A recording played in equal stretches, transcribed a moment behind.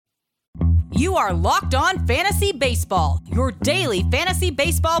You are Locked On Fantasy Baseball, your daily fantasy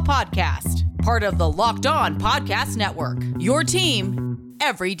baseball podcast. Part of the Locked On Podcast Network, your team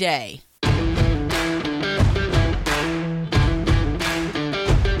every day.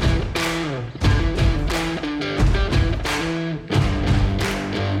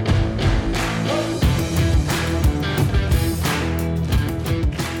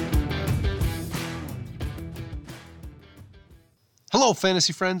 Hello,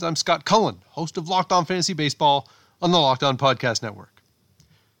 fantasy friends. I'm Scott Cullen, host of Locked On Fantasy Baseball on the Locked On Podcast Network.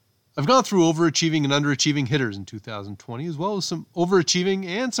 I've gone through overachieving and underachieving hitters in 2020, as well as some overachieving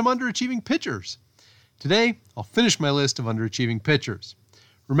and some underachieving pitchers. Today, I'll finish my list of underachieving pitchers.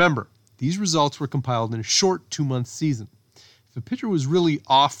 Remember, these results were compiled in a short 2-month season. If a pitcher was really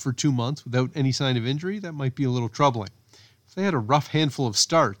off for 2 months without any sign of injury, that might be a little troubling. If they had a rough handful of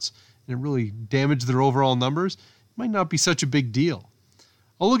starts and it really damaged their overall numbers, it might not be such a big deal.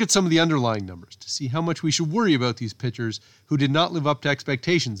 I'll look at some of the underlying numbers to see how much we should worry about these pitchers who did not live up to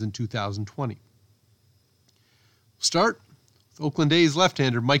expectations in 2020. We'll start with Oakland A's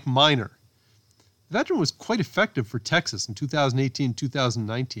left-hander Mike Minor. The veteran was quite effective for Texas in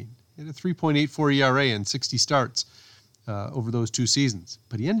 2018-2019. He had a 3.84 ERA and 60 starts over those 2 seasons.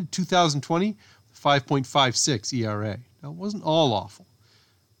 But he ended 2020 with a 5.56 ERA. Now, it wasn't all awful.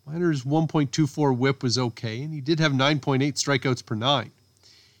 Minor's 1.24 whip was okay, and he did have 9.8 strikeouts per 9.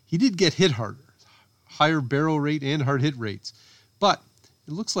 He did get hit harder, higher barrel rate and hard hit rates. But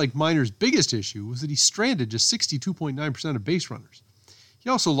it looks like Minor's biggest issue was that he stranded just 62.9% of base runners. He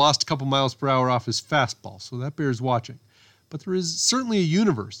also lost a couple miles per hour off his fastball, so that bears watching. But there is certainly a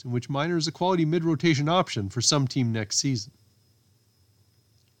universe in which Minor is a quality mid-rotation option for some team next season.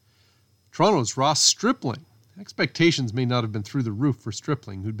 Toronto's Ross Stripling. Expectations may not have been through the roof for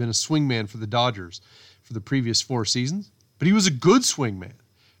Stripling, who'd been a swingman for the Dodgers for the previous 4 seasons, but he was a good swingman.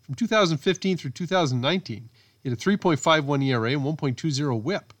 From 2015 through 2019, he had a 3.51 ERA and 1.20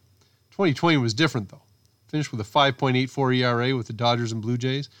 whip. 2020 was different, though. Finished with a 5.84 ERA with the Dodgers and Blue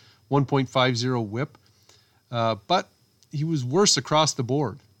Jays, 1.50 whip. But he was worse across the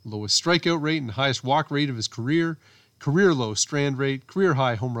board. Lowest strikeout rate and highest walk rate of his career low strand rate, career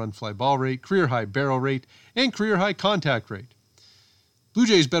high home run fly ball rate, career high barrel rate, and career high contact rate. Blue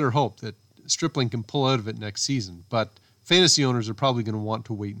Jays better hope that Stripling can pull out of it next season, but fantasy owners are probably going to want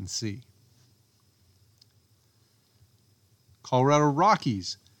to wait and see. Colorado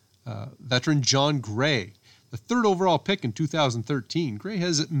Rockies veteran John Gray, the 3rd overall pick in 2013. Gray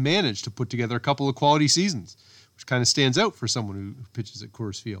has managed to put together a couple of quality seasons, which kind of stands out for someone who pitches at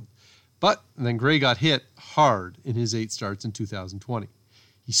Coors Field. But then Gray got hit hard in his 8 starts in 2020.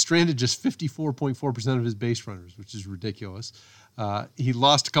 He stranded just 54.4% of his base runners, which is ridiculous. He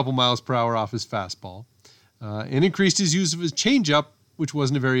lost a couple miles per hour off his fastball. And increased his use of his changeup, which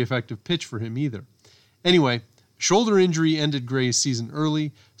wasn't a very effective pitch for him either. Anyway, shoulder injury ended Gray's season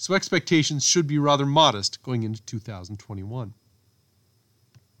early, so expectations should be rather modest going into 2021.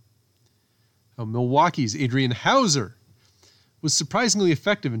 Now, Milwaukee's Adrian Houser was surprisingly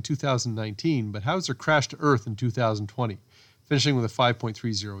effective in 2019, but Houser crashed to earth in 2020, finishing with a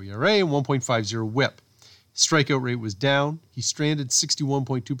 5.30 ERA and 1.50 whip. His strikeout rate was down. He stranded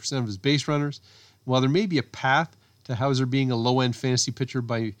 61.2% of his base runners. While there may be a path to Houser being a low-end fantasy pitcher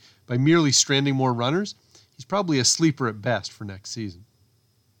by merely stranding more runners, he's probably a sleeper at best for next season.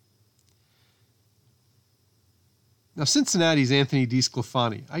 Now, Cincinnati's Anthony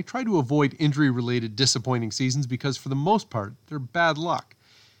DeSclafani. I try to avoid injury-related disappointing seasons because, for the most part, they're bad luck.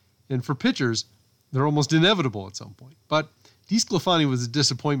 And for pitchers, they're almost inevitable at some point. But DeSclafani was a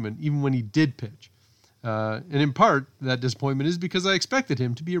disappointment even when he did pitch. And in part, that disappointment is because I expected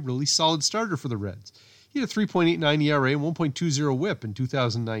him to be a really solid starter for the Reds. He had a 3.89 ERA and 1.20 whip in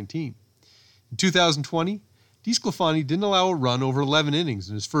 2019. In 2020, DeSclafani didn't allow a run over 11 innings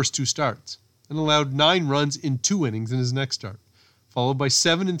in his first 2 starts and allowed 9 runs in 2 innings in his next start, followed by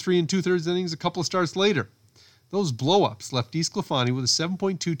 7 and 3 2/3 innings a couple of starts later. Those blow-ups left DeSclafani with a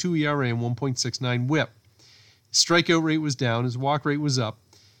 7.22 ERA and 1.69 whip. His strikeout rate was down, his walk rate was up,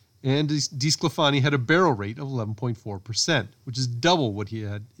 and DeSclafani had a barrel rate of 11.4%, which is double what he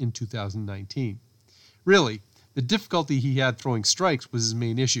had in 2019. Really, the difficulty he had throwing strikes was his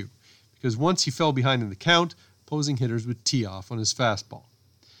main issue, because once he fell behind in the count, opposing hitters would tee off on his fastball.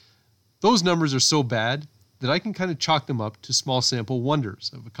 Those numbers are so bad that I can kind of chalk them up to small sample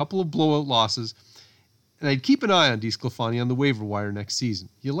wonders of a couple of blowout losses, and I'd keep an eye on DeSclafani on the waiver wire next season.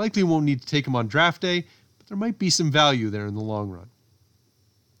 You likely won't need to take him on draft day, but there might be some value there in the long run.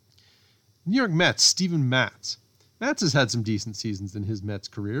 New York Mets, Steven Matz. Matz has had some decent seasons in his Mets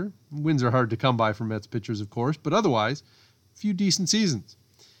career. Wins are hard to come by for Mets pitchers, of course, but otherwise, a few decent seasons.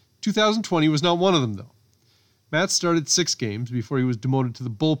 2020 was not one of them, though. Matz started 6 games before he was demoted to the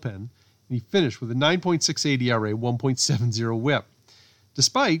bullpen, and he finished with a 9.68 ERA, 1.70 whip,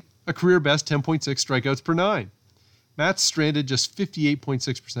 despite a career-best 10.6 strikeouts per 9. Matz stranded just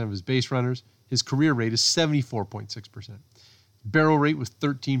 58.6% of his base runners. His career rate is 74.6%. Barrel rate was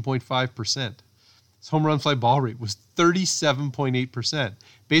 13.5%. His home run fly ball rate was 37.8%.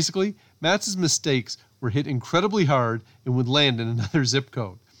 Basically, Matz's mistakes were hit incredibly hard and would land in another zip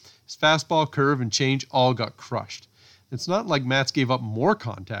code. His fastball, curve, and change all got crushed. It's not like Matz gave up more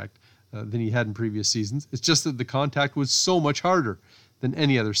contact than he had in previous seasons. It's just that the contact was so much harder than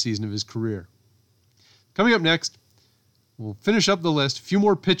any other season of his career. Coming up next, we'll finish up the list, a few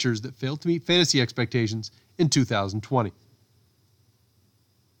more pitchers that failed to meet fantasy expectations in 2020.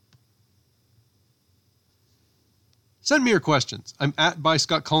 Send me your questions. I'm at by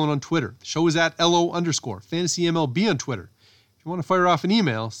Scott Cullen on Twitter. The show is at LO_FantasyMLB on Twitter. If you want to fire off an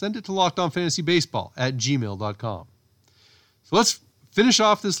email, send it to LockedOnFantasyBaseball@gmail.com. So let's finish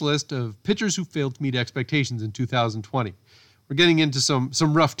off this list of pitchers who failed to meet expectations in 2020. We're getting into some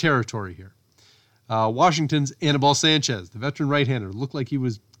rough territory here. Washington's Anibal Sanchez, the veteran right-hander, looked like he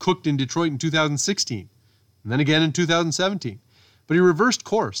was cooked in Detroit in 2016, and then again in 2017. But he reversed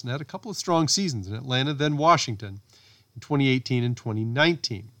course and had a couple of strong seasons in Atlanta, then Washington, in 2018 and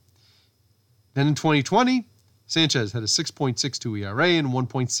 2019. Then in 2020, Sanchez had a 6.62 ERA and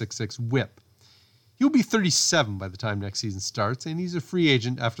 1.66 whip. He'll be 37 by the time next season starts, and he's a free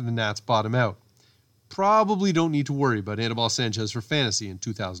agent after the Nats bottom out. Probably don't need to worry about Anibal Sanchez for fantasy in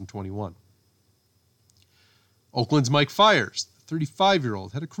 2021. Oakland's Mike Fiers, the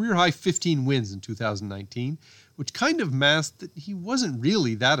 35-year-old, had a career-high 15 wins in 2019, which kind of masked that he wasn't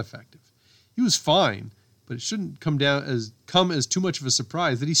really that effective. He was fine, but it shouldn't come as too much of a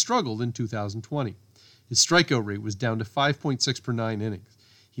surprise that he struggled in 2020. His strikeout rate was down to 5.6 per 9 innings.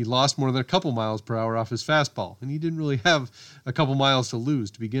 He lost more than a couple miles per hour off his fastball, and he didn't really have a couple miles to lose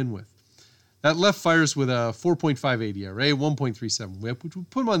to begin with. That left Fiers with a 4.58 ERA, 1.37 whip, which would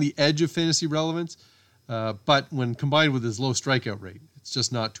put him on the edge of fantasy relevance, but when combined with his low strikeout rate, it's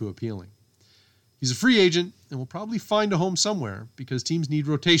just not too appealing. He's a free agent and will probably find a home somewhere because teams need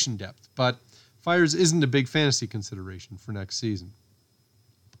rotation depth, but Fiers isn't a big fantasy consideration for next season.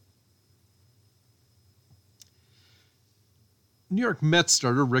 New York Mets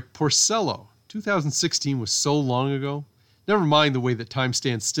starter Rick Porcello. 2016 was so long ago. Never mind the way that time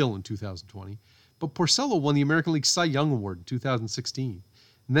stands still in 2020. But Porcello won the American League Cy Young Award in 2016.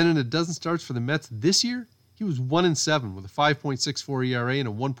 And then in a dozen starts for the Mets this year, he was 1-7 with a 5.64 ERA and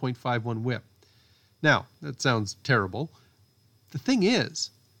a 1.51 whip. Now, that sounds terrible. The thing is,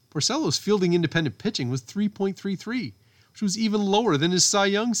 Porcello's fielding independent pitching was 3.33, which was even lower than his Cy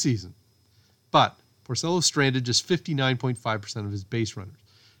Young season. But Porcello stranded just 59.5% of his base runners,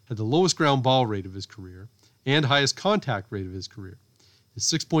 had the lowest ground ball rate of his career, and highest contact rate of his career. His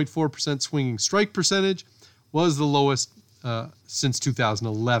 6.4% swinging strike percentage was the lowest since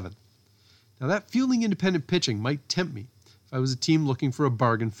 2011. Now that fielding independent pitching might tempt me if I was a team looking for a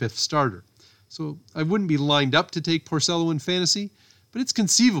bargain fifth starter. So I wouldn't be lined up to take Porcello in fantasy, but it's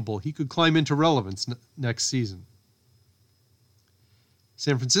conceivable he could climb into relevance next season.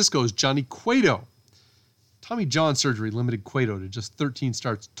 San Francisco's Johnny Cueto. Tommy John surgery limited Cueto to just 13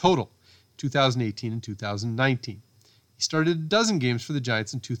 starts total in 2018 and 2019. He started a dozen games for the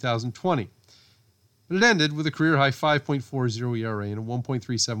Giants in 2020, but it ended with a career-high 5.40 ERA and a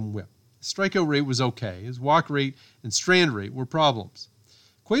 1.37 whip. His strikeout rate was okay. His walk rate and strand rate were problems.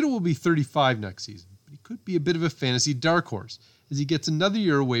 Cueto will be 35 next season, but he could be a bit of a fantasy dark horse as he gets another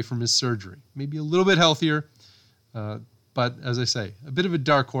year away from his surgery. Maybe a little bit healthier, but as I say, a bit of a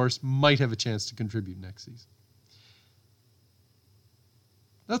dark horse, might have a chance to contribute next season.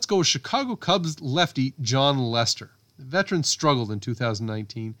 Let's go with Chicago Cubs lefty Jon Lester. The veteran struggled in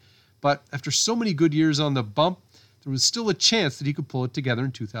 2019, but after so many good years on the bump, there was still a chance that he could pull it together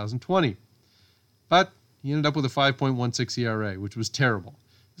in 2020. But he ended up with a 5.16 ERA, which was terrible.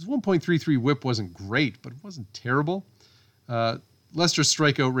 His 1.33 whip wasn't great, but it wasn't terrible. Lester's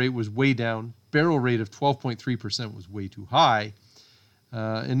strikeout rate was way down. Barrel rate of 12.3% was way too high.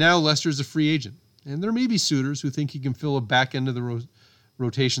 And now Lester's a free agent. And there may be suitors who think he can fill a back end of the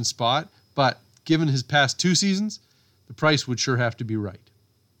rotation spot, but given his past 2 seasons, the price would sure have to be right.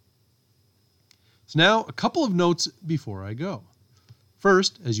 So now, a couple of notes before I go.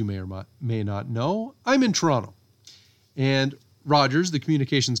 First, as you may or may not know, I'm in Toronto. And Rogers, the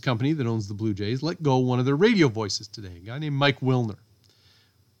communications company that owns the Blue Jays, let go one of their radio voices today, a guy named Mike Wilner.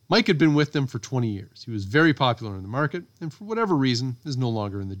 Mike had been with them for 20 years. He was very popular in the market, and for whatever reason, is no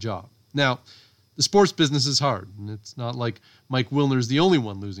longer in the job. Now, the The sports business is hard, and it's not like Mike Wilner's the only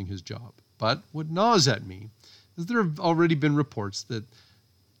one losing his job. But what gnaws at me is there have already been reports that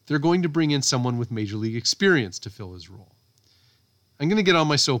they're going to bring in someone with Major League experience to fill his role. I'm going to get on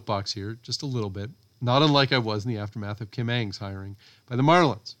my soapbox here just a little bit, not unlike I was in the aftermath of Kim Ng's hiring by the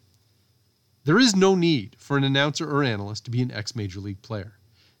Marlins. There is no need for an announcer or analyst to be an ex-Major League player,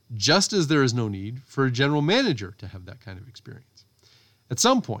 just as there is no need for a general manager to have that kind of experience. At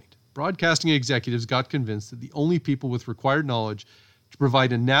some point, broadcasting executives got convinced that the only people with required knowledge to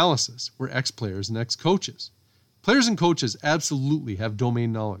provide analysis were ex-players and ex-coaches. Players and coaches absolutely have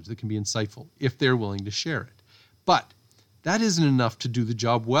domain knowledge that can be insightful if they're willing to share it. But that isn't enough to do the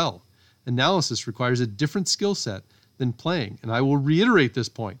job well. Analysis requires a different skill set than playing, and I will reiterate this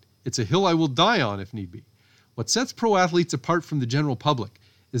point. It's a hill I will die on if need be. What sets pro athletes apart from the general public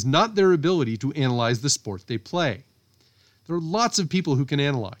is not their ability to analyze the sport they play. There are lots of people who can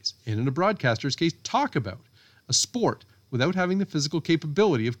analyze, and in a broadcaster's case, talk about a sport without having the physical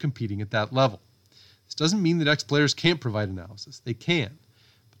capability of competing at that level. This doesn't mean that ex-players can't provide analysis. They can.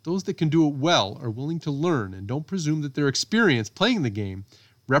 But those that can do it well are willing to learn and don't presume that their experience playing the game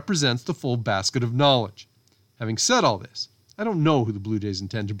represents the full basket of knowledge. Having said all this, I don't know who the Blue Jays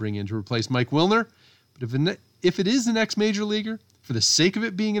intend to bring in to replace Mike Wilner, but if it is an ex-major leaguer, for the sake of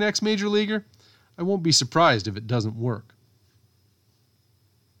it being an ex-major leaguer, I won't be surprised if it doesn't work.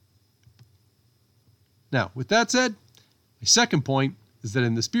 Now, with that said, my second point is that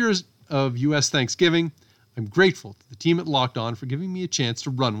in the spirit of U.S. Thanksgiving, I'm grateful to the team at Locked On for giving me a chance to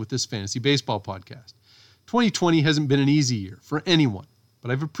run with this fantasy baseball podcast. 2020 hasn't been an easy year for anyone,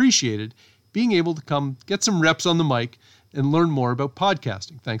 but I've appreciated being able to come get some reps on the mic and learn more about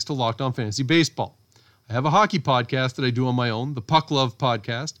podcasting thanks to Locked On Fantasy Baseball. I have a hockey podcast that I do on my own, the Puck Love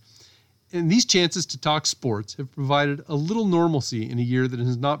Podcast, and these chances to talk sports have provided a little normalcy in a year that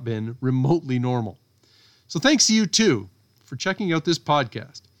has not been remotely normal. So thanks to you, too, for checking out this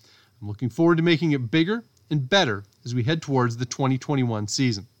podcast. I'm looking forward to making it bigger and better as we head towards the 2021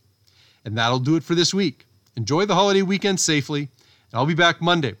 season. And that'll do it for this week. Enjoy the holiday weekend safely, and I'll be back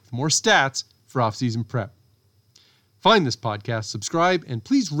Monday with more stats for off-season prep. Find this podcast, subscribe, and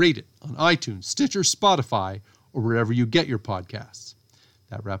please rate it on iTunes, Stitcher, Spotify, or wherever you get your podcasts.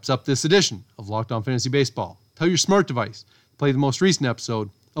 That wraps up this edition of Locked On Fantasy Baseball. Tell your smart device to play the most recent episode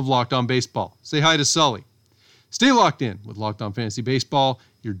of Locked On Baseball. Say hi to Sully. Stay locked in with Locked On Fantasy Baseball,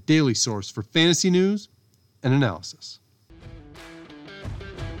 your daily source for fantasy news and analysis.